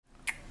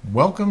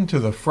Welcome to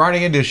the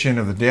Friday edition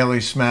of the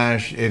Daily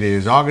Smash. It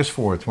is August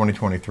 4th,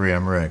 2023.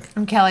 I'm Rick.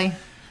 I'm Kelly.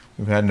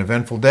 We've had an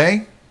eventful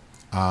day.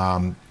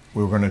 We're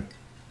going to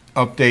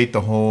update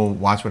the whole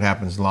Watch What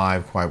Happens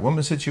Live Quiet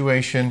Woman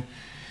situation.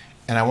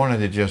 And I wanted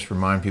to just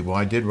remind people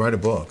I did write a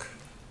book.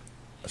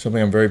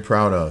 Something I'm very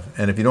proud of.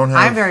 And if you don't have...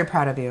 I'm very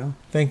proud of you.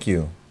 Thank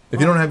you.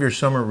 If you don't have your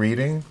summer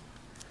reading,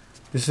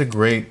 this is a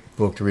great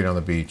book to read on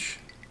the beach.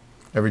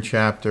 Every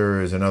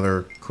chapter is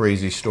another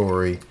crazy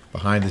story,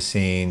 behind the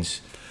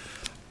scenes,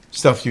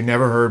 stuff you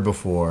never heard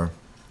before.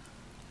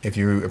 If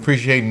you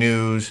appreciate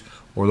news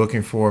or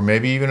looking for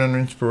maybe even an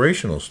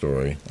inspirational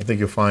story, I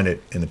think you'll find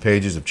it in the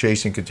pages of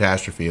Chasing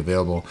Catastrophe,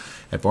 available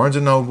at Barnes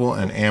 & Noble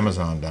and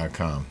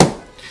Amazon.com.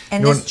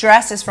 And this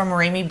dress is from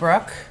Remy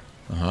Brooke.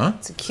 Uh-huh.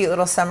 It's a cute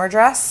little summer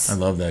dress. I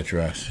love that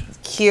dress.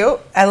 It's cute.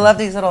 I love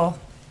these little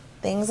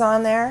things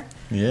on there.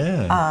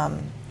 Yeah.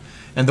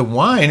 And the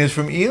wine is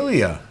from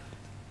Elia.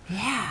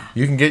 Yeah.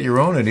 You can get your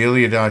own at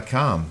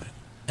Elia.com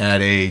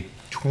at a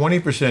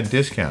 20%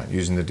 discount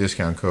using the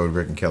discount code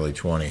Rick and Kelly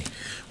 20.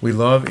 We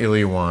love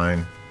Elia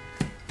wine.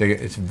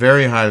 It's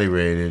very highly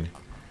rated.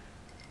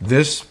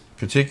 This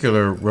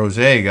particular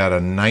rosé got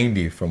a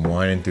 90 from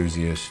Wine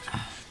Enthusiast.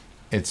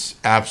 It's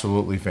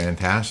absolutely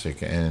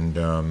fantastic,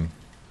 and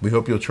we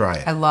hope you'll try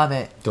it. I love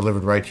it.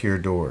 Delivered right to your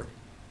door.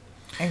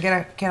 And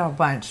get a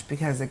bunch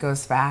because it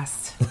goes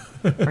fast.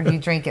 Or you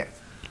drink it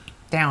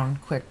down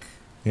quick.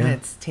 Yeah. And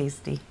it's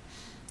tasty.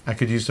 I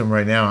could use some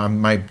right now.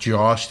 My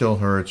jaw still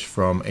hurts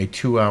from a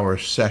 2-hour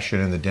session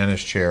in the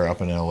dentist chair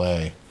up in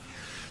L.A.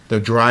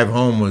 The drive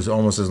home was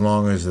almost as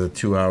long as the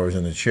 2 hours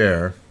in the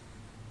chair.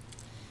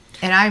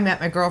 And I met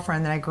my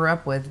girlfriend that I grew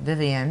up with,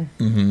 Vivian.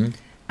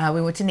 Mm-hmm.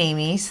 We went to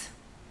Namie's.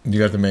 You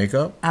got the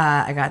makeup?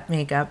 I got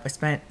makeup. I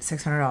spent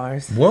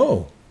 $600.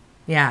 Whoa.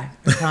 Yeah,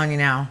 I'm telling you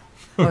now.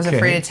 I was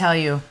afraid to tell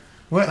you.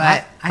 What?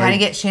 But I had to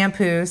get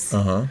shampoos.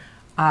 Uh-huh.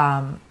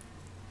 I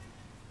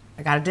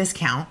got a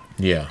discount.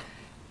 Yeah.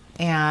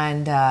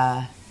 And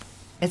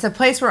it's a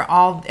place where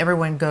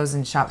everyone goes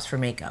and shops for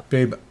makeup.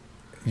 Babe,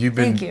 you've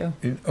been...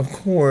 Thank you. Of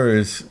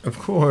course.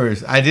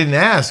 I didn't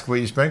ask what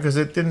you spent because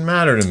it didn't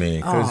matter to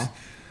me.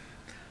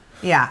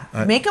 Yeah.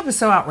 Makeup is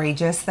so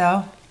outrageous,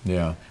 though.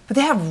 Yeah. But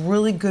they have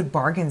really good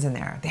bargains in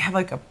there. They have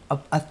like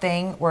a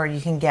thing where you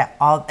can get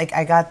all... Like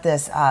I got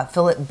this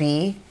Philip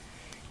B.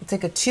 It's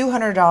like a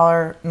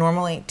 $200,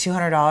 normally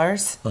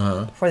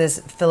 $200 for this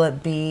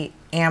Philip B.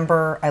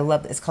 Amber. I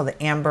love it. It's called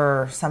the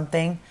Amber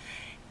something.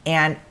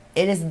 And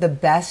it is the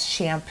best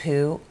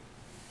shampoo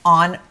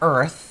on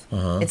earth.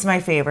 It's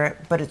my favorite,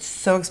 but it's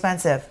so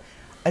expensive.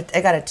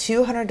 I got a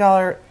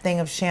 $200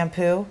 thing of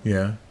shampoo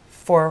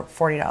for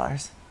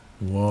 $40.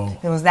 Whoa.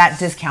 It was that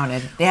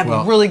discounted. They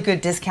have really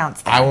good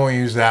discounts there. I won't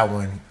use that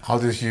one. I'll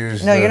just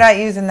use... No, you're not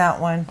using that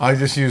one. I'll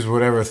just use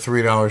whatever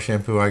 $3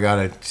 shampoo I got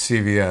at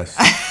CVS.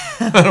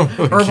 I don't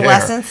really Herbal care.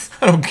 Essence?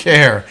 I don't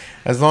care.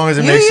 As long as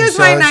it makes You some use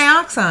my sense.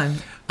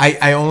 Nioxin.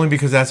 I only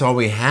because that's all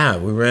we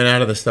have. We ran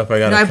out of the stuff I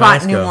got at Costco. I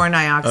bought new more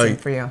Nioxin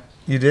for you.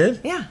 You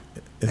did? Yeah.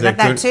 Is I got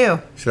that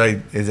too.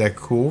 Is that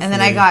cool? And then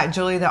I got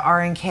Julie the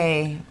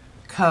R&K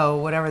Co,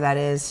 whatever that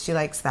is. She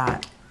likes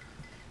that.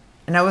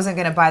 And I wasn't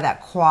going to buy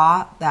that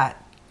QUAI.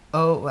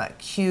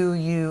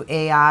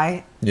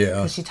 Yeah.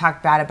 Because she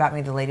talked bad about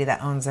me, the lady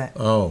that owns it.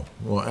 Oh,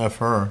 well, F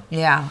her.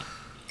 Yeah.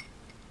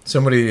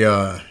 Somebody,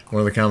 one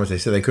of the comments, they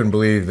said they couldn't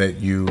believe that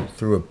you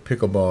threw a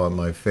pickleball at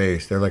my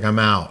face. They're like, I'm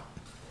out.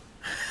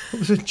 It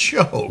was a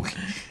joke.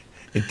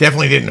 It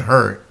definitely didn't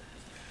hurt.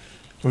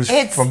 It was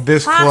from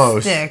this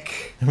plastic.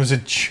 Close. It was a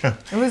joke.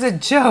 It was a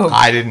joke.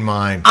 I didn't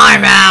mind.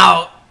 I'm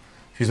out.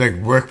 She's like,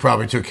 Rick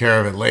probably took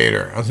care of it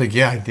later. I was like,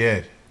 yeah, I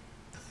did.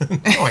 No,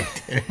 I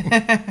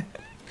didn't.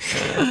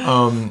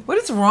 What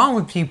is wrong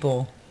with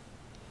people?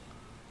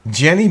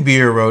 Jenny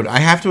Beer wrote, I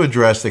have to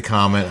address the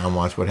comment on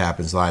Watch What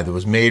Happens Live that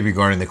was made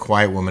regarding the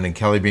quiet woman and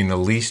Kelly being the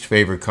least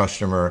favorite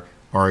customer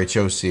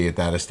RHOC at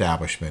that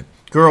establishment.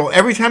 Girl,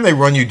 every time they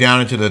run you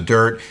down into the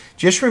dirt,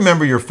 just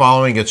remember your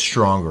following gets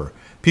stronger.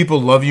 People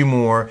love you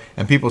more,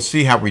 and people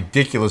see how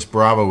ridiculous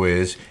Bravo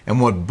is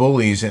and what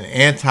bullies and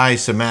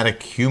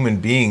anti-Semitic human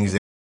beings.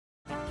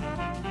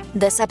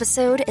 This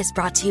episode is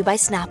brought to you by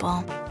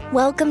Snapple.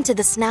 Welcome to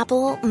the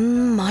Snapple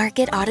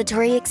Market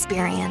Auditory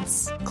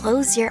Experience.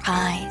 Close your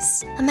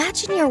eyes.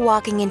 Imagine you're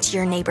walking into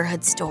your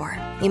neighborhood store.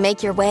 You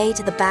make your way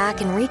to the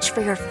back and reach for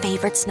your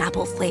favorite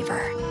Snapple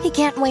flavor. You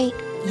can't wait.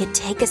 You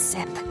take a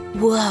sip.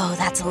 Whoa,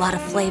 that's a lot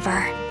of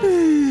flavor.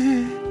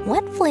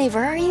 What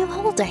flavor are you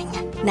holding?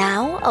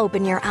 Now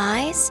open your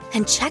eyes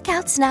and check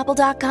out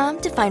Snapple.com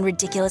to find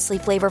ridiculously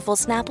flavorful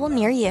Snapple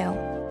near you.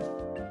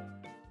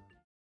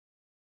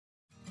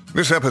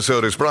 This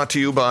episode is brought to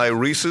you by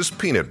Reese's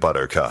Peanut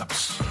Butter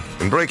Cups.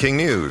 In breaking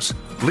news,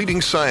 leading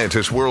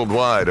scientists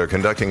worldwide are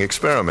conducting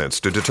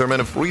experiments to determine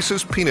if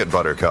Reese's Peanut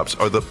Butter Cups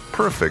are the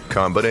perfect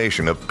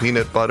combination of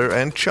peanut butter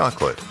and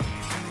chocolate.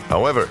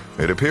 However,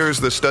 it appears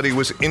the study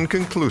was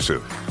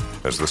inconclusive,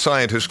 as the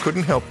scientists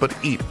couldn't help but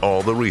eat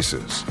all the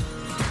Reese's.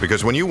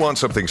 Because when you want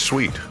something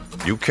sweet,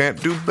 you can't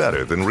do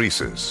better than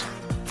Reese's.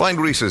 Find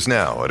Reese's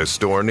now at a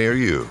store near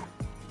you.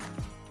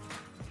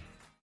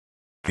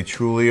 they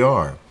truly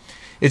are.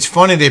 It's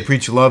funny they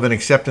preach love and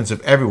acceptance of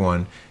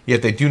everyone,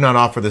 yet they do not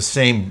offer the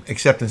same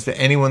acceptance to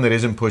anyone that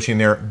isn't pushing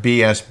their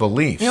BS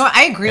beliefs. You know what?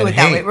 I agree and with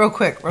that. hate. Wait, real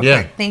quick.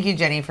 Yeah. Thank you,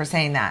 Jenny, for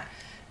saying that.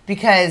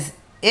 Because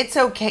it's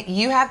okay.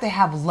 You have to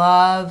have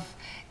love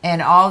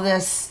and all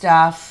this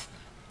stuff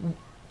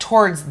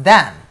towards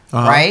them,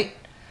 right?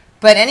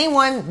 But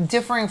anyone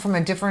differing from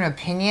a different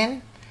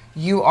opinion,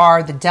 you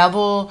are the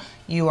devil,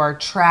 you are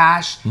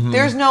trash.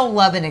 There's no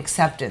love and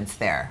acceptance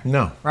there.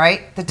 No.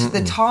 Right?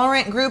 The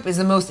tolerant group is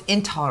the most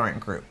intolerant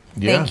group.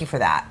 Yeah. Thank you for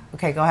that.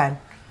 Okay, go ahead.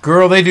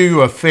 Girl, they do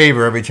you a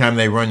favor every time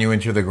they run you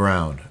into the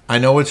ground. I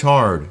know it's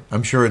hard.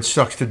 I'm sure it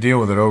sucks to deal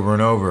with it over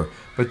and over,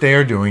 but they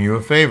are doing you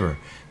a favor.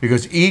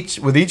 Because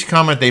with each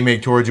comment they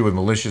make towards you with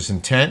malicious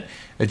intent,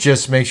 it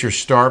just makes your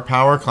star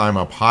power climb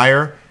up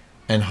higher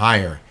and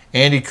higher.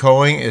 Andy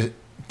Cohen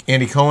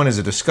is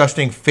a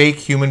disgusting fake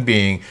human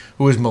being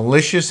who is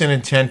malicious in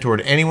intent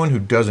toward anyone who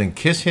doesn't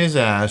kiss his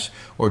ass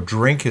or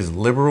drink his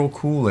liberal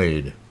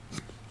Kool-Aid.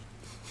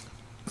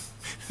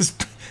 It's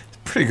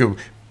pretty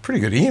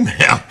good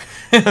email.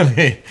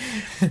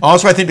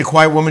 Also, I think the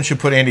Quiet Woman should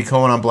put Andy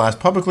Cohen on blast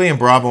publicly and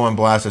Bravo on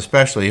blast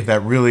especially if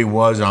that really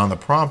was on the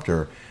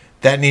prompter.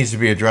 That needs to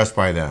be addressed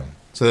by them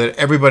so that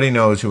everybody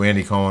knows who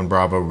Andy Cohen and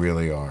Bravo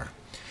really are.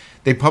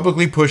 They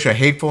publicly push a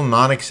hateful,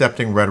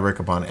 non-accepting rhetoric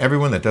upon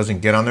everyone that doesn't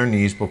get on their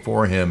knees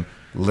before him,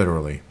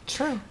 literally.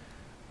 True.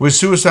 With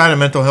suicide and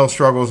mental health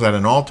struggles at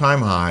an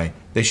all-time high,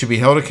 they should be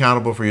held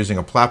accountable for using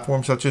a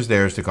platform such as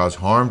theirs to cause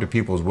harm to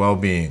people's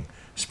well-being,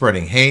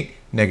 spreading hate,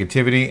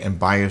 negativity, and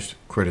biased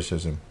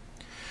criticism.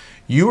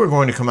 You are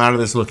going to come out of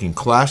this looking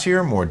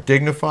classier, more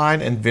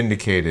dignified, and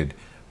vindicated.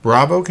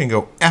 Bravo can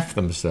go F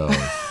themselves.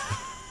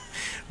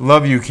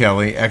 Love you,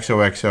 Kelly.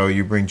 XOXO.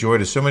 You bring joy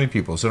to so many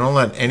people, so don't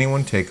let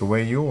anyone take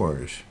away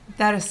yours.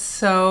 That is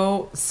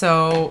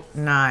so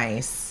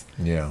nice.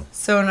 Yeah.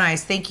 So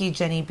nice. Thank you,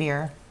 Jenny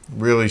Bear.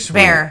 Really sweet.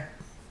 Bear.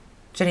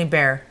 Jenny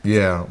Bear.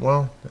 Yeah.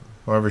 Well,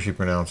 however she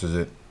pronounces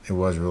it, it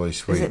was really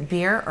sweet. Is it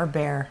beer or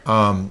bear?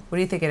 What do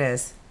you think it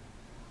is?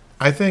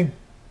 I think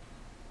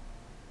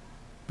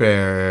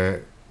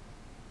bear.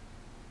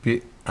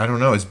 I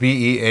don't know. It's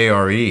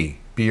Beare.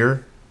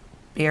 Beer?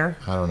 Beer?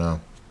 I don't know.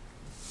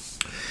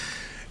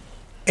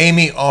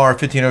 Amy R.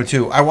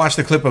 1502. I watched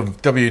the clip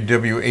of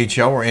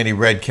WWHL where Andy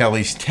read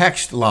Kelly's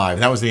text live.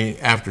 That was the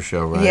after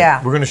show, right?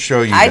 Yeah. We're going to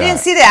show you I that. didn't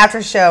see the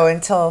after show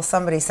until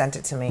somebody sent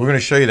it to me. We're going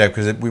to show you that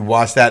because we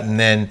watched that and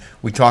then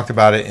we talked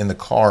about it in the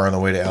car on the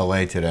way to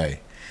LA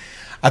today.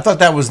 I thought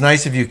that was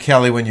nice of you,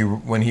 Kelly,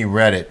 when he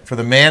read it. For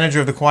the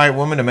manager of The Quiet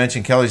Woman to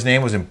mention Kelly's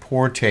name was in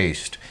poor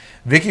taste.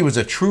 Vicky was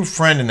a true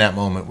friend in that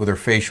moment with her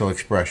facial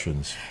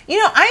expressions. You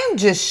know, I am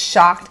just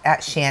shocked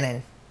at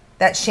Shannon.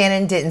 That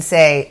Shannon didn't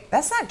say,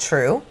 that's not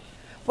true.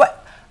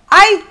 What?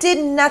 I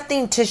did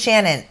nothing to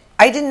Shannon.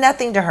 I did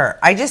nothing to her.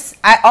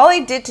 All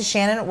I did to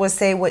Shannon was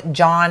say what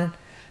John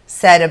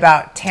said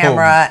about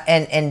Tamara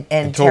and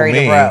Terry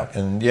DeBro.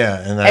 And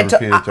I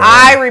repeated it to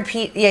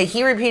her.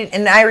 He repeated,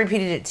 and I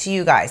repeated it to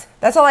you guys.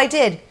 That's all I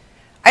did.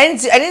 I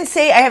didn't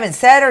say, I haven't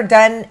said or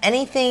done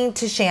anything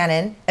to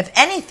Shannon. If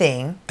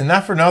anything, and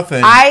not for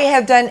nothing, I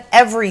have done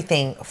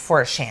everything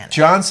for Shannon.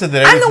 John said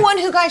that I'm the one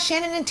who got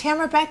Shannon and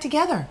Tamara back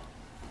together.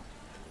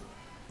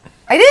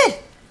 I did.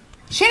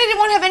 Shannon didn't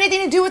want to have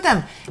anything to do with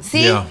them.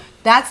 See,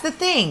 That's the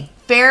thing.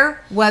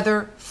 Fair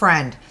weather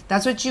friend.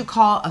 That's what you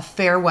call a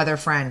fair weather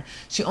friend.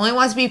 She only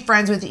wants to be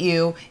friends with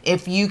you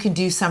if you can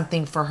do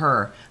something for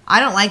her. I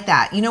don't like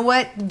that. You know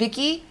what,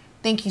 Vicky?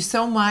 Thank you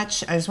so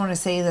much. I just want to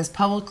say this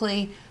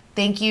publicly.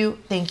 Thank you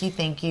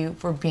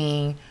for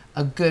being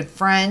a good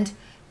friend.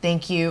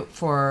 Thank you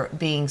for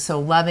being so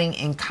loving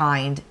and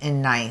kind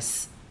and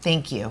nice.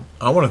 Thank you.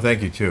 I want to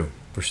thank you, too,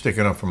 for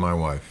sticking up for my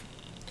wife.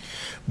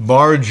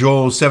 Bar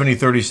Joel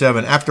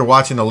 7037. After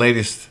watching the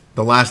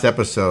last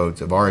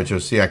episodes of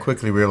RHOC, I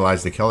quickly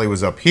realized that Kelly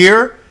was up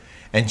here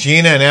and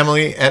Gina and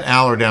Emily et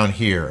al. Are down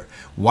here.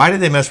 Why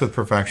did they mess with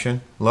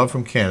perfection? Love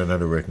from Canada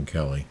to Rick and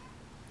Kelly.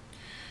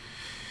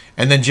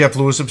 And then Jeff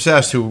Lewis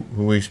Obsessed, who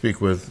we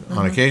speak with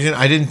on occasion.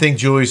 I didn't think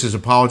Julius's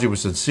apology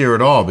was sincere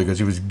at all because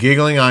he was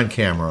giggling on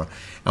camera.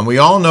 And we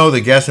all know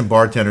that guests and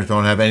bartenders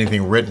don't have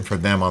anything written for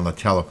them on the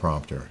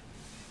teleprompter.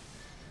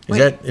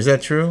 Is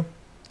that true?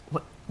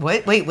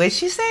 Wait, what did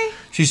she say?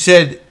 She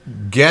said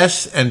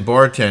guests and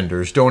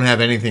bartenders don't have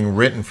anything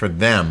written for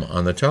them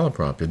on the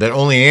teleprompter. That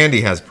only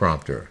Andy has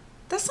prompter.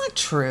 That's not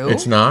true.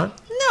 It's not?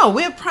 No,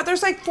 we have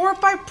there's like 4 or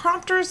 5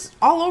 prompters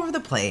all over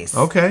the place.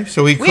 Okay,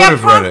 so he could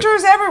have read it. We have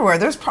prompters everywhere.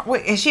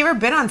 Has she ever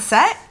been on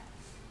set?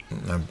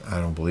 I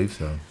don't believe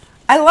so.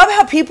 I love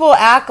how people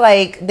act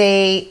like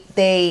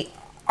they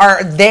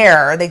are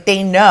there, like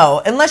they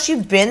know. Unless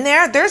you've been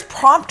there, there's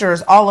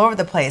prompters all over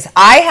the place.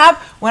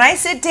 When I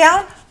sit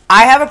down,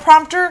 I have a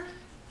prompter.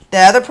 The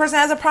other person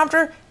has a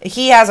prompter.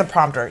 He has a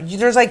prompter.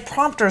 There's like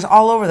prompters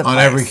all over the place. On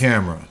every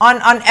camera.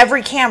 On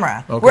every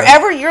camera. Okay.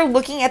 Wherever you're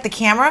looking at the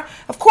camera,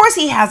 of course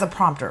he has a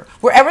prompter.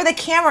 Wherever the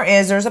camera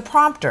is, there's a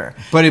prompter.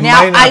 But it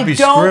might not be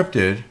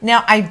scripted.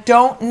 Now, I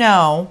don't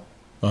know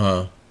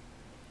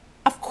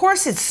Of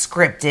course it's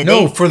scripted.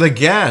 No, for the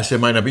guests, it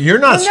might not be. You're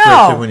not No.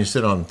 scripted when you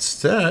sit on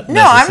set.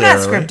 No, I'm not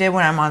necessarily. scripted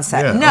when I'm on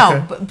set. Yeah,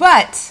 no, okay.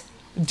 but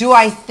do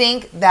I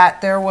think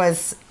that there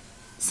was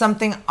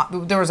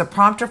a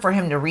prompter for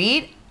him to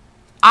read?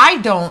 I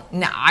don't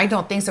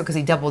think so because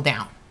he doubled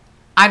down.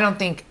 I don't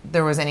think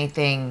there was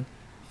anything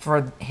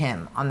for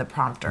him on the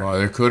prompter. Well,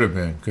 there could have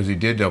been because he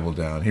did double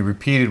down. He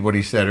repeated what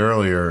he said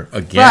earlier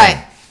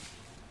again.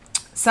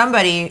 But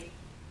somebody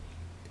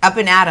up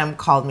in Adam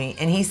called me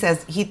and he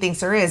says he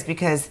thinks there is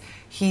because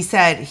he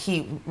said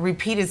he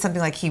repeated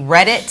something like he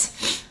read it.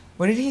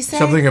 What did he say?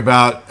 Something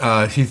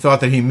about he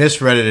thought that he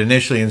misread it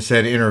initially and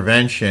said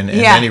intervention, and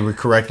Yeah. then he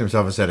corrected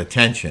himself and said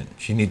attention.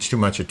 She needs too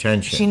much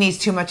attention. She needs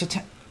too much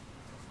attention.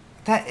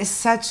 That is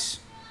such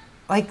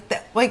like.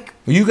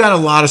 You got a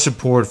lot of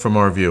support from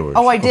our viewers.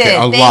 Oh, I did. Okay, a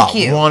Thank lot.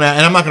 you. And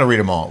I'm not going to read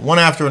them all. One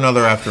after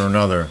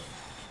another.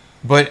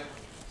 But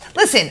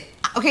Listen,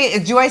 okay,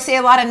 do I say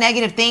a lot of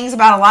negative things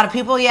about a lot of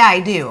people? Yeah, I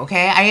do,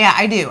 okay?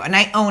 I do, and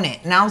I own it,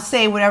 and I'll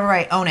say whatever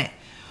I own it.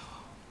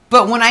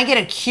 But when I get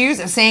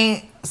accused of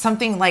saying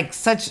something like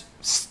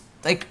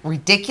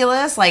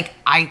ridiculous, like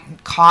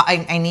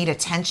I need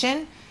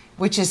attention,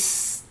 which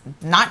is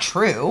not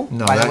true,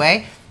 by the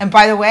way. And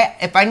by the way,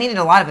 if I needed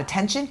a lot of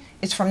attention,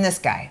 it's from this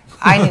guy.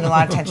 I need a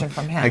lot of attention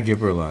from him. I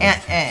give her a lot.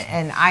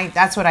 And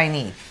that's what I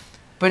need.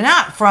 But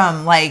not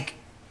from like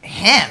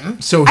him.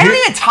 So I don't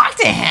even talk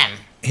to him.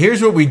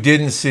 Here's what we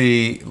didn't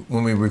see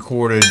when we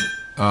recorded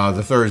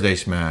the Thursday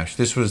Smash.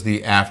 This was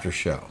the after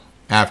show.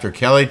 After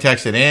Kelly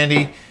texted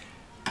Andy,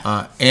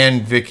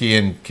 and Vicky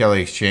and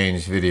Kelly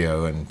exchanged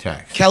video and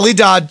text. Kelly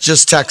Dodd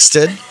just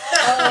texted.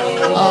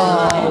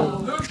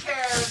 Who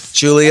cares?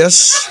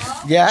 Julius.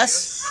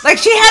 Yes. Like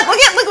she had,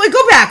 look,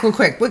 go back real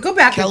quick. Go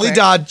back. Kelly real quick.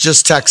 Dodd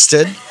just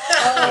texted.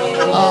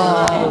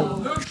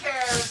 Who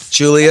cares?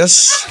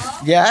 Julius.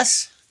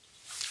 Yes.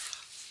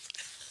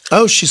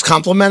 Oh, she's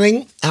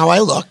complimenting how I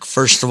look,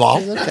 first of all.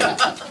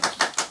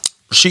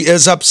 She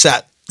is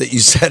upset that you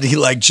said he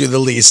liked you the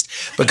least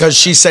because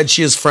she said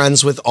she is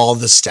friends with all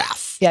the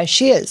staff. Yeah,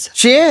 she is.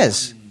 She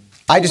is.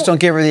 I just don't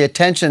give her the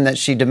attention that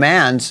she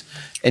demands,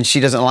 and she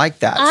doesn't like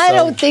that. I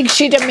don't think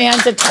she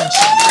demands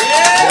attention.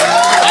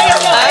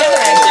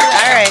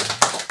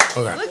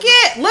 All right.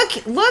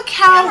 Look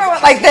how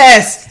like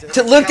this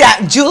to look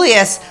at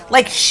Julius.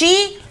 Like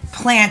she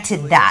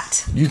planted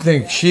that. You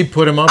think she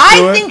put him up to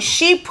it? I think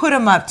she put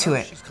him up to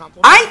it.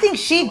 I think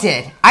she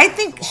did. I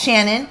think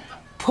Shannon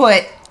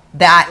put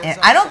that in.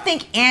 I don't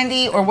think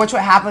Andy or Watch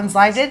What Happens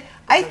Live did.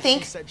 I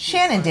think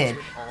Shannon did.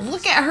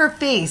 Look at her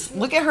face.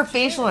 Look at her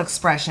facial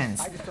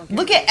expressions.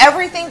 Look at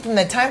everything from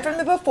the time from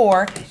the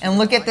before and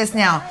look at this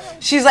now.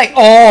 She's like,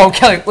 oh,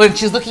 Kelly. When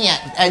she's looking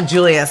at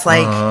Julius,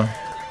 like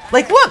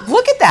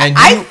look at that. And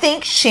I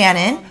think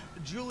Shannon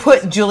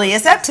put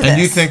Julius up to this.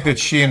 And you think that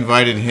she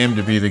invited him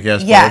to be the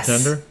guest Yes.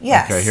 bartender?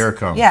 Yes. Okay, here it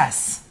comes.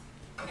 Yes.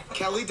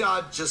 Kelly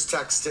Dodd just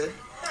texted.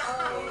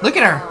 Look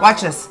at her.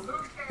 Watch this.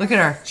 Look at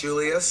her.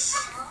 Julius.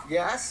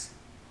 Yes.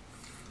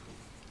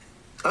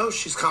 Oh,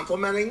 she's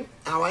complimenting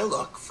how I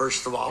look,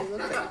 first of all.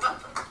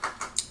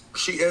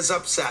 She is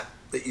upset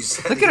that you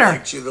said Look he at her.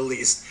 liked you the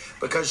least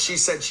because she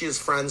said she is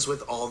friends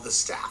with all the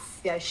staff.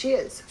 Yeah, she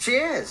is. She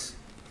is.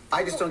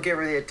 I just don't give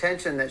her the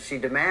attention that she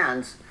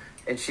demands,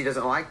 and she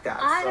doesn't like that.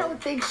 I don't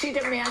think she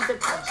demands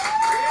attention.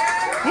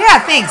 Yeah,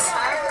 thanks.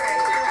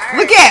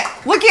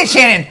 Look at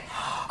Shannon.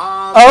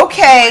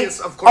 Okay.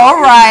 Is, of course, All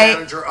the right.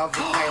 manager of the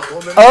Quiet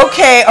Woman.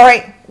 Okay. All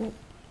right.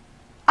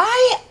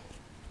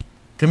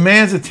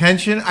 Demands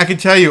attention. I can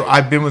tell you,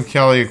 I've been with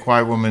Kelly, a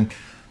quiet woman,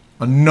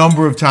 a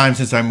number of times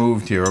since I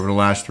moved here over the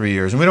last 3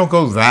 years. And we don't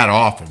go that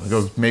often. We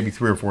go maybe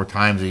 3 or 4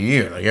 times a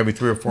year, like every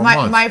 3 or 4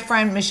 months. My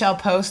friend Michelle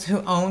Post,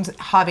 who owns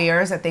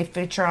Javier's, that they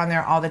feature on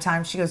there all the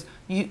time, she goes,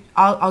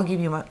 I'll give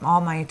you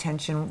all my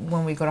attention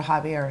when we go to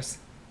Javier's.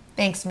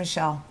 Thanks,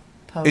 Michelle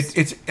Post.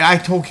 I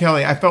told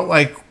Kelly, I felt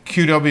like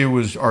QW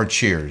was our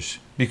Cheers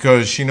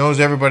because she knows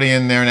everybody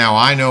in there now.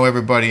 I know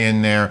everybody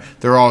in there.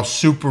 They're all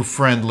super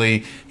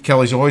friendly.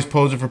 Kelly's always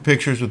posing for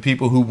pictures with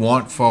people who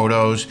want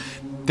photos.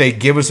 They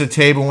give us a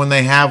table when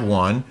they have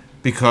one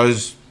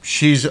because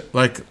she's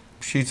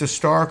a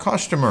star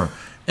customer.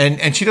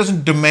 And she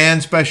doesn't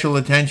demand special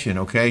attention,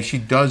 okay? She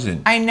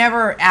doesn't. I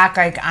never act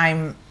like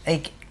I'm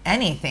like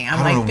anything.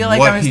 I don't know feel like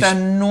what I'm just a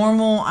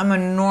normal.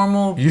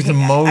 You're the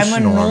most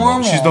I'm a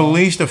normal. She's the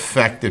least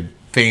affected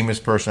famous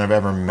person I've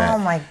ever met. Oh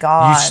my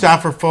God. You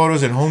stop for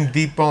photos at Home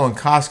Depot and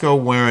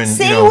Costco wearing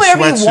Say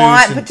whatever you sweatsuits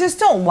want, and but just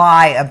don't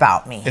lie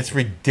about me. it's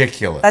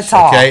ridiculous. That's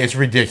all. Okay, it's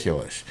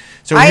ridiculous.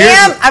 So I here's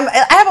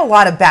have a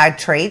lot of bad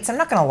traits. I'm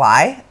not going to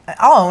lie.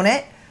 I'll own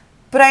it.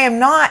 But I am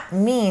not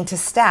mean to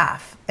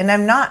staff. And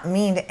I'm not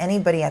mean to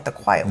anybody at the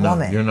Quiet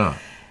Woman. You're not.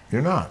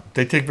 You're not.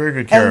 They take very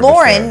good care And of us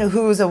Lauren, there.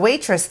 who's a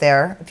waitress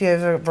there, if you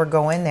ever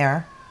go in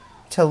there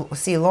to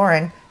see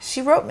Lauren,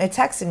 she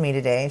texted me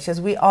today and she says,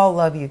 "We all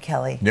love you,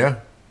 Kelly." Yeah,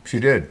 she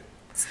did.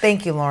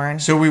 Thank you, Lauren.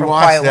 So we from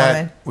watched Quiet that.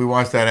 Woman. We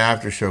watched that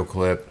after show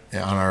clip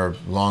on our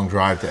long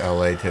drive to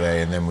LA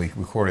today, and then we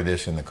recorded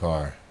this in the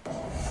car.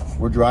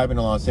 We're driving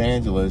to Los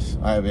Angeles.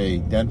 I have a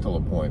dental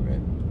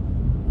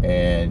appointment.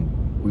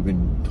 and we've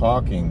been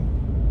talking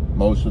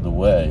most of the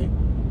way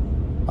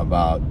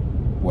about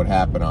what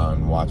happened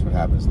on Watch What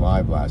Happens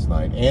Live last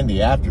night and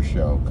the after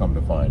show, come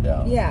to find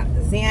out. Yeah,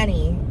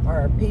 Zanny,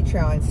 our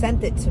Patreon,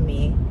 sent it to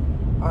me,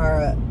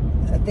 a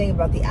thing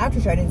about the after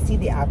show. I didn't see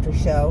the after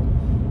show,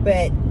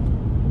 but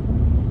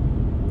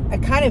I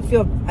kind of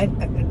feel I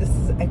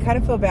kind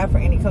of feel bad for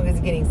Andy Cohen because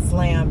he's getting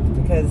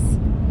slammed because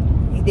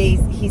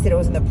he said it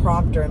was in the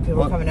prompter and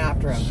people were coming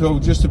after him. So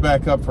just to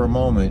back up for a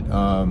moment,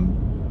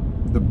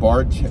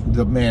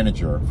 the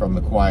manager from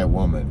The Quiet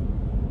Woman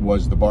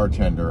was the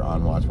bartender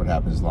on Watch What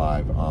Happens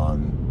Live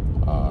on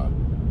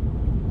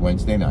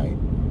Wednesday night,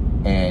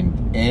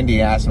 and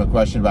Andy asked him a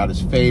question about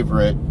his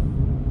favorite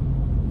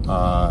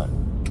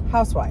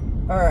housewife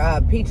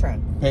or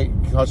patron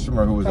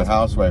customer who was a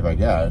housewife, I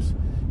guess,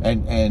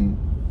 and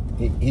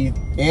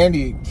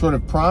Andy sort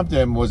of prompted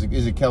him,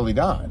 is it Kelly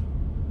Dodd?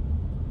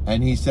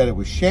 And he said it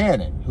was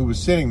Shannon, who was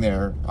sitting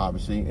there,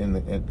 obviously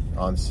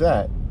on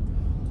set.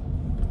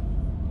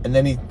 And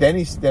then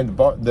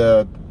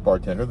the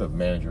bartender, the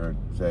manager,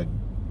 said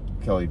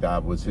Kelly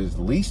Dodd was his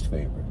least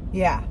favorite.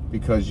 Yeah.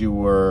 Because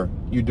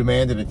you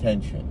demanded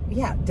attention.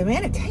 Yeah,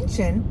 demand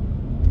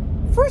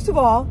attention. First of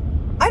all,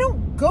 I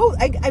don't go.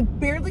 I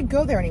barely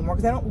go there anymore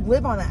because I don't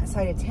live on that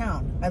side of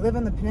town. I live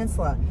on the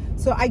peninsula,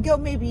 so I go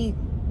maybe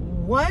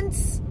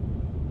once.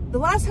 The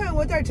last time I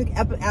went there, I took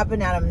Ebb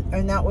and Adam,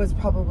 and that was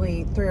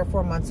probably 3 or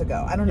 4 months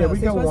ago. I don't know. Yeah, we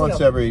go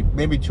once every,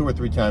 maybe 2 or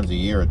 3 times a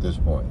year at this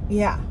point.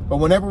 Yeah. But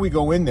whenever we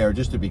go in there,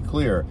 just to be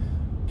clear,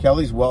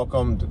 Kelly's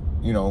welcomed,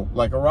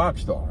 like a rock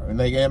star.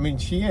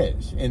 And she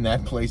is, in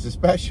that place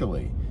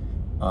especially.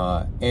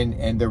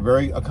 And they're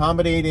very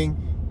accommodating,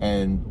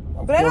 and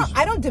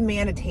I don't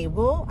demand a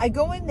table. I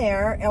go in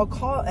there, I'll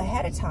call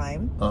ahead of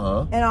time,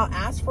 and I'll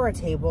ask for a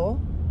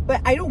table. But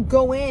I don't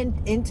go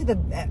into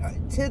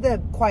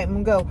the quiet room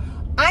and go,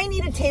 I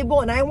need a table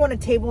and I want a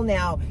table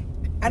now.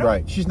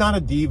 Right. She's not a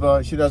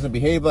diva. She doesn't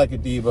behave like a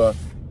diva.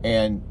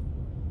 And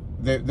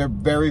they're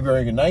very,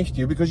 very nice to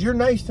you because you're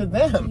nice to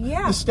them.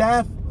 Yeah. The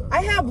staff.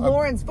 I have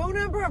Lauren's phone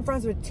number. I'm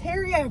friends with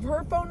Terry. I have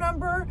her phone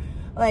number.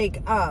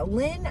 Like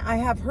Lynn, I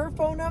have her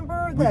phone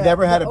number. We've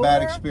never had a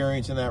bad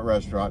experience in that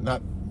restaurant.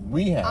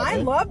 We have. I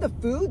love the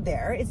food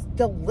there. It's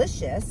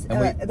delicious.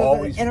 And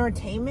the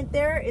entertainment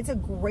there. It's a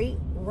great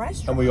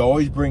restaurant. And we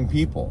always bring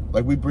people.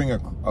 Like we bring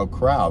a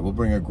crowd. We'll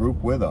bring a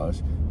group with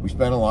us. We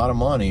spend a lot of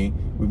money.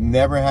 We've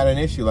never had an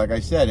issue. Like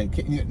I said,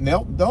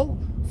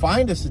 don't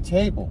find us a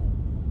table.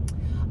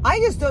 I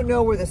just don't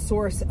know where the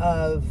source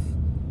of,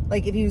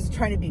 like, if he was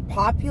trying to be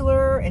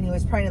popular and he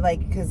was trying to,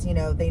 like, because he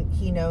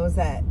knows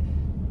that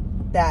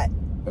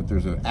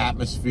there's an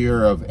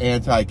atmosphere of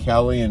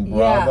anti-Kelly and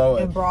Bravo.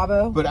 Yeah, and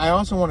Bravo. But I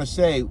also want to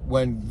say,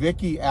 when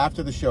Vicky,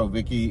 after the show,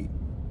 Vicky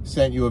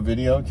sent you a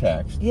video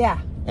text. Yeah.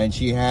 And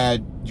she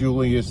had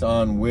Julius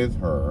on with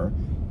her,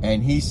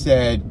 and he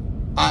said,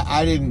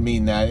 I didn't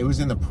mean that. It was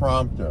in the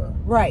prompter.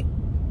 Right.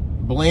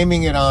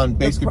 Blaming it on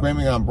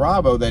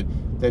Bravo, that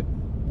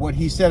what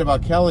he said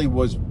about Kelly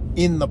was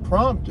in the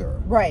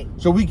prompter. Right.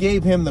 So we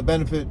gave him the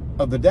benefit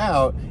of the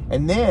doubt,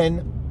 and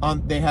then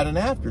they had an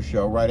after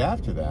show right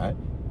after that,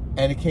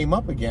 and it came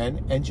up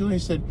again, and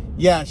Julius said,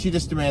 yeah, she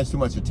just demands too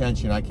much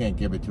attention. I can't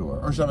give it to her,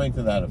 or something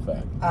to that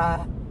effect.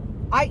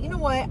 You know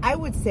what? I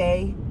would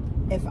say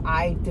if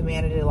I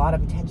demanded a lot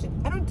of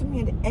attention, I don't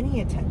demand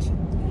any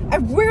attention. I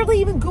rarely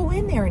even go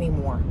in there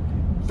anymore.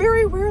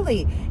 Very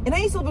rarely. And I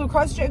used to live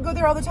across the street. I go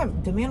there all the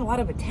time. Demand a lot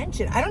of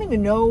attention. I don't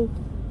even know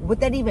what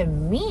that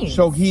even means.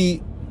 So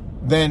he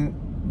then,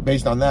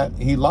 based on that,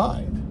 he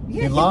lied.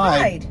 Yeah, he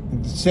lied.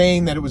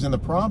 Saying that it was in the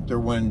prompter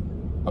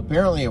when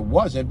apparently it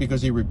wasn't,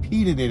 because he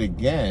repeated it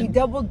again. He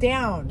doubled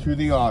down. To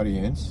the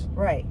audience.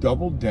 Right.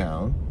 Doubled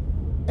down.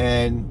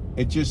 And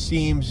it just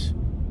seems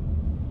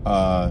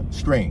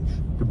strange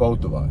to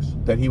both of us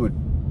that he would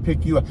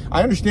pick you up.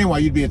 I understand why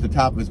you'd be at the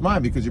top of his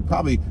mind, because you're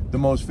probably the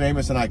most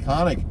famous and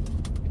iconic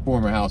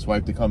former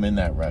housewife to come in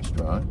that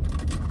restaurant.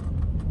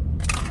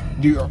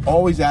 You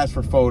always ask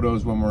for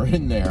photos when we're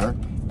in there,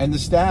 and the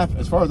staff,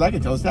 as far as I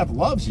can tell, the staff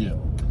loves you.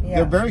 Yeah.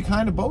 They're very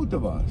kind to both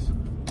of us,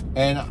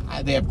 and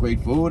they have great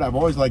food. I've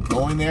always liked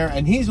going there,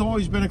 and he's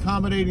always been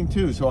accommodating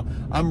too. So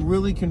I'm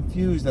really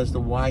confused as to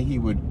why he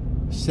would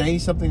say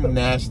something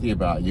nasty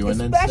about you and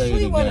then say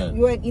it again.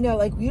 When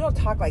like, you don't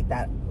talk like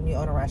that when you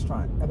own a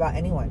restaurant about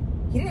anyone.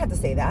 He didn't have to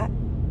say that,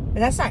 and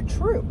that's not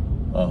true.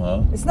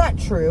 It's not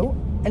true,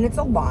 and it's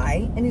a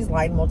lie, and he's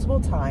lied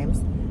multiple times,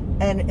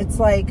 and it's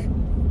like,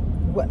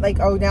 what? Like,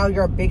 oh, now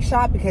you're a big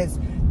shot because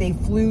they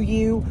flew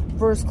you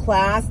first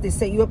class, they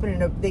set you up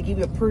they give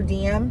you a per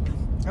diem,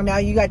 and now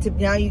you get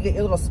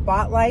your little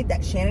spotlight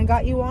that Shannon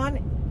got you on.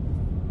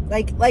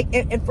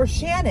 And for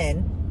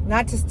Shannon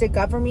not to stick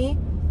up for me,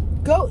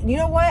 you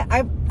know what?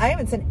 I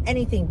haven't said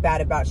anything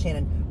bad about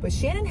Shannon, but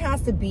Shannon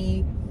has to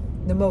be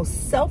the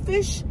most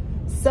selfish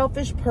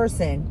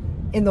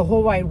person in the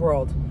whole wide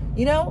world.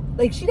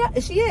 Like she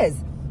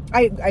is.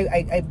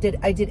 I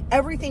did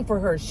everything for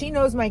her. She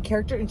knows my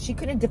character, and she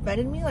couldn't have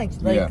defended me like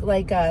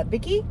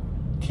Vicky.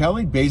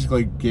 Kelly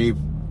basically gave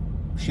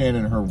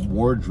Shannon her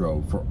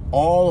wardrobe for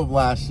all of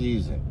last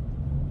season.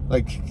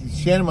 Like,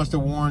 Shannon must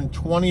have worn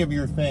 20 of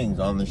your things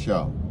on the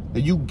show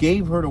that you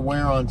gave her to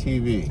wear on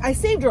TV. I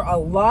saved her a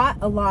lot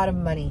of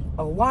money.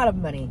 A lot of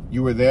money.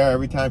 You were there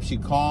every time she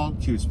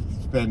called. She would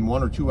spend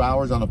 1 or 2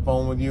 hours on the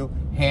phone with you,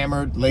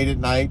 hammered late at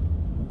night,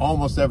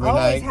 almost every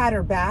night. Always had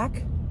her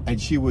back. And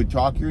she would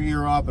talk your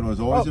ear up, and it was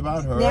always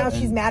about her. Now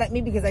she's mad at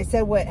me because I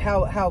said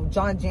how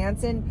John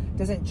Jansen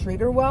doesn't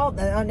treat her well.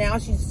 Now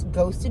she's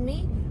ghosted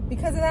me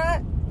because of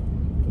that.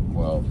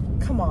 Well,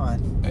 come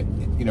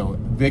on. You know,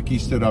 Vicky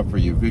stood up for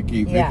you.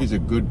 Vicky's a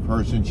good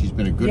person. She's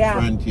been a good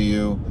friend to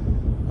you.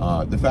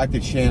 The fact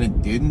that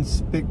Shannon didn't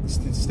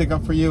stick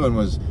up for you and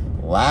was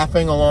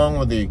laughing along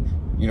with the,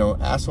 you know,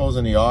 assholes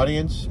in the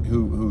audience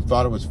who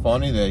thought it was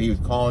funny that he was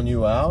calling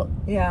you out.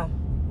 Yeah.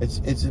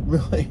 It's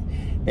really,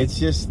 it's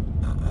just,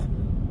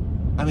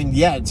 I mean,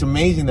 yeah, it's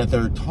amazing that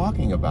they're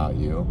talking about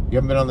you. You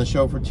haven't been on the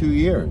show for 2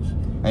 years,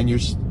 and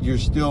you're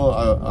still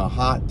a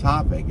hot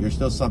topic. You're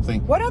still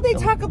something. Why don't they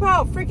talk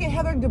about freaking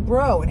Heather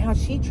Dubrow and how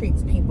she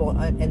treats people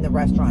in the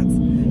restaurants?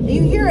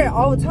 You hear it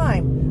all the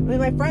time. I mean,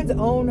 my friends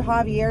own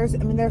Javier's. I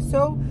mean, they're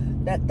so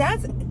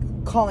that's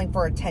calling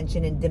for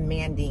attention and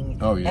demanding.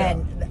 Oh yeah.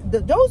 And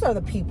those are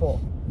the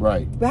people.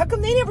 Right. But how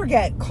come they never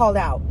get called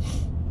out?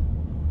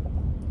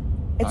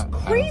 It's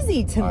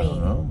crazy to me.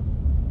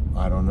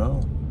 I don't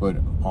know. But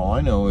all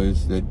I know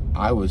is that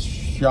I was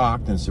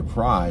shocked and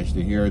surprised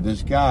to hear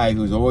this guy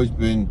who's always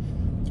been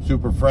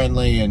super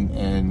friendly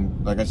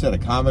and like I said,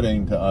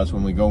 accommodating to us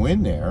when we go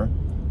in there,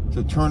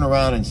 to turn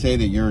around and say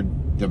that you're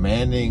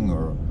demanding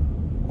or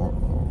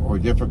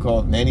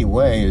difficult in any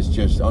way is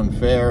just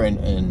unfair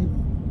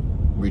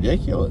and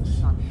ridiculous.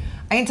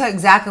 I can tell you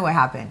exactly what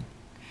happened.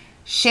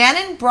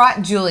 Shannon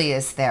brought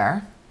Julius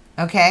there,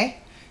 okay?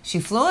 She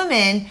flew him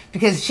in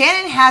because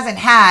Shannon hasn't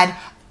had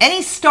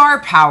any star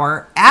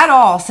power at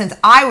all since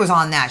I was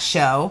on that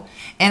show.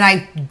 And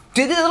I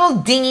did a little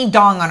dingy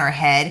dong on her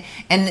head.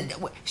 And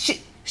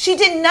she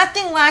did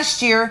nothing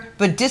last year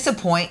but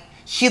disappoint.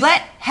 She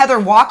let Heather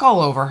walk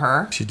all over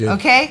her. She did.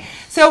 Okay?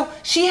 So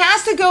she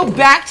has to go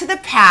back to the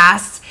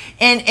past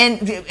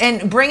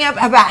and bring up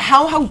about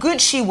how good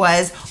she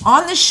was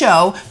on the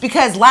show,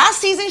 because last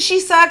season she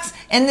sucks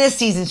and this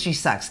season she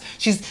sucks.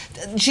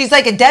 She's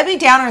like a Debbie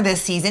Downer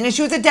this season, and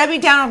she was a Debbie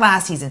Downer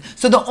last season.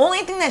 So the only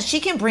thing that she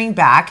can bring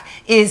back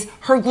is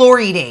her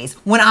glory days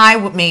when I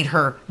made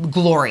her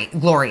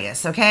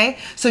glorious, okay?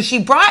 So she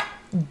brought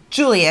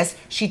Julius.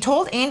 She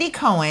told Andy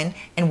Cohen,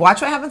 and watch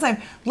what happens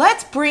live,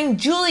 let's bring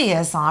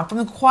Julius on from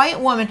The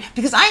Quiet Woman,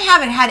 because I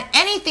haven't had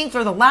anything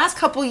for the last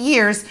couple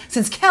years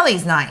since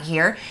Kelly's not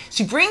here.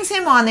 She brings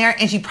him on there,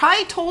 and she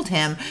probably told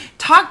him,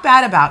 talk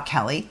bad about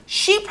Kelly.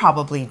 She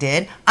probably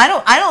did. I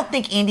don't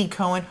think Andy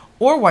Cohen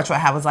or Watch What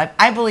Happens Live.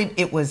 I believe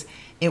it was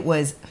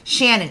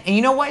Shannon. And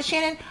you know what,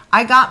 Shannon?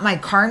 I got my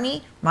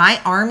Carmi,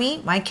 my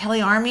army, my Kelly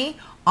army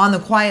on The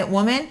Quiet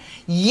Woman.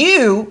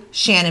 You,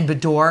 Shannon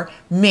Bedore,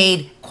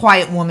 made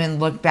Quiet Woman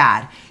look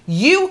bad.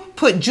 You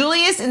put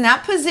Julius in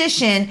that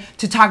position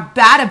to talk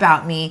bad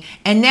about me,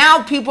 and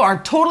now people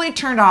are totally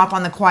turned off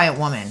on The Quiet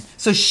Woman.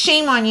 So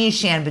shame on you,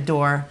 Shannon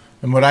Bedore.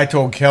 And what I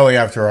told Kelly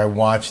after I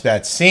watched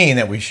that scene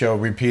that we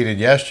repeated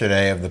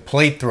yesterday of the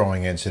plate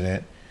throwing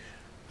incident,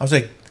 I was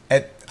like,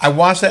 I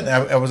watched that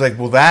and I was like,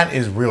 well, that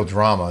is real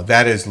drama.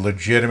 That is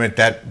legitimate.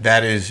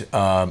 That is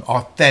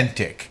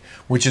authentic,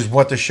 which is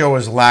what the show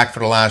has lacked for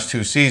the last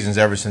 2 seasons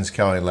ever since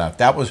Kelly left.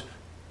 That was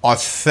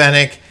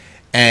authentic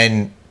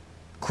and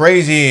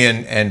crazy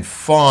and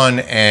fun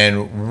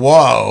and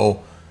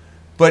whoa.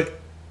 But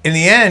in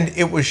the end,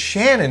 it was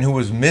Shannon who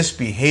was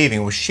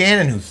misbehaving. It was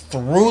Shannon who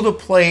threw the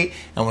plate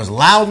and was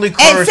loudly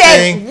cursing. And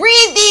said,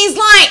 read these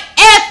lines,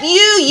 F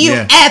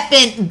you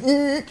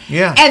effing.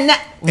 Yeah. And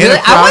that, In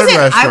a crowded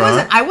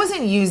restaurant. I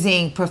wasn't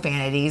using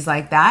profanities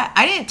like that.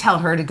 I didn't tell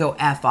her to go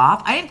F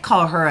off. I didn't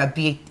call her a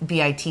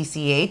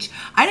bitch.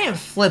 I didn't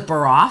flip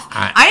her off.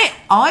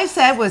 All I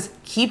said was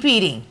keep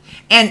eating.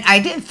 And I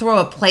didn't throw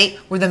a plate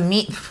where the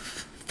meat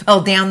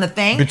fell down the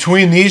thing.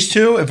 Between these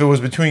two, if it was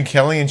between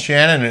Kelly and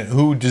Shannon, and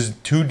who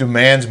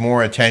demands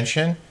more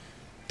attention,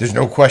 there's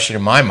no question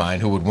in my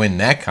mind who would win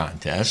that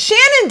contest.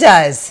 Shannon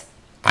does.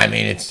 I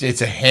mean,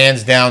 it's a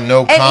hands down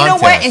no contest. And you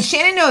know what? And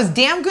Shannon knows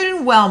damn good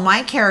and well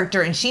my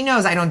character, and she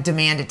knows I don't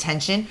demand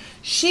attention.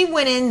 She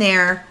went in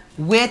there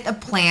with a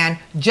plan,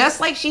 just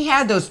like she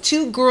had those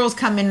 2 girls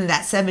come into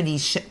that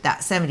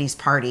 70s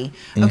party.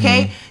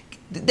 Okay.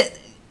 Mm-hmm.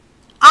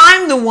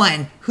 I'm the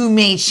one who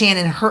made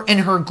Shannon in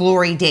her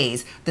glory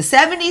days. The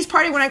 70s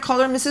party when I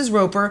called her Mrs.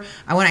 Roper,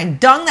 when I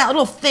dung that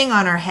little thing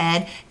on her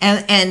head,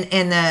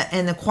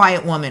 and the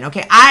Quiet Woman.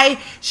 Okay,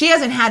 she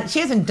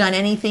hasn't done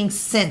anything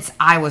since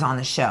I was on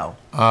the show.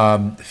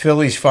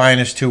 Philly's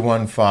Finest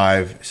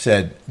 215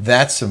 said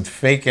that's some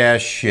fake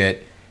ass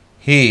shit.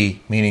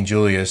 He, meaning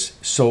Julius,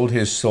 sold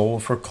his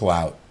soul for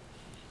clout.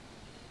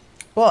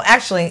 Well,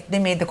 actually, they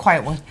made the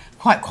Quiet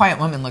Quiet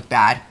Women look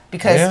bad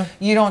because Yeah.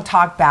 you don't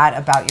talk bad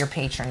about your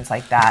patrons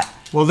like that.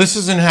 Well, this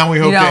isn't how we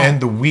hope to don't.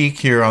 end the week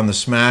here on the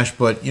Smash,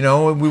 but we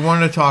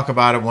wanted to talk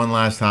about it one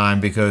last time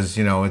because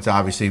it's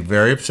obviously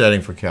very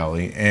upsetting for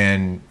Kelly,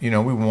 and we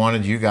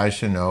wanted you guys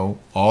to know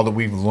all that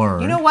we've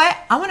learned. You know what?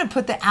 I'm going to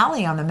put the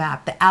Alley on the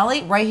map. The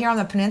Alley right here on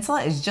the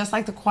peninsula is just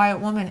like the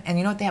Quiet Woman, and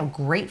you know what? They have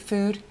great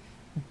food,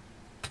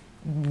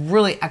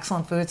 really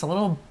excellent food. It's a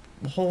little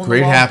hole in Great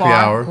the wall happy bar.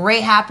 hour.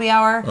 Great happy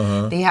hour.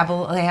 They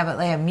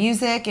have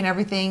music and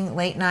everything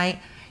late night.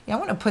 Yeah, I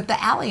want to put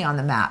the Alley on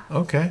the map.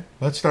 Okay,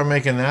 let's start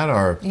making that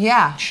our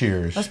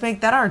cheers. Let's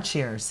make that our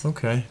cheers.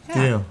 Okay, Yeah.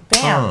 deal.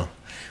 Bam.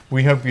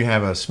 We hope you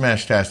have a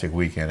smash-tastic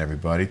weekend,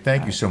 everybody.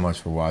 Thank you so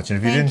much for watching.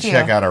 If you Thank didn't you.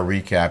 check out our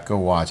recap, go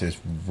watch it. It's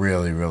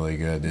really, really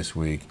good this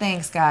week.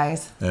 Thanks,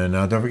 guys. And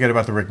don't forget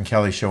about the Rick and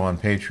Kelly Show on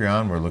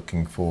Patreon. We're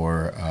looking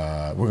for,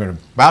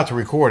 about to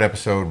record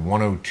episode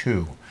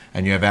 102,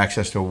 and you have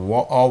access to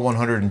all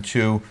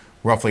 102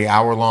 roughly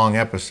hour-long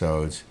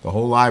episodes, the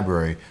whole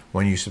library,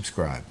 when you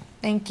subscribe.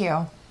 Thank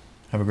you.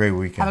 Have a great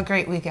weekend. Have a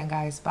great weekend,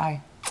 guys.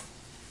 Bye.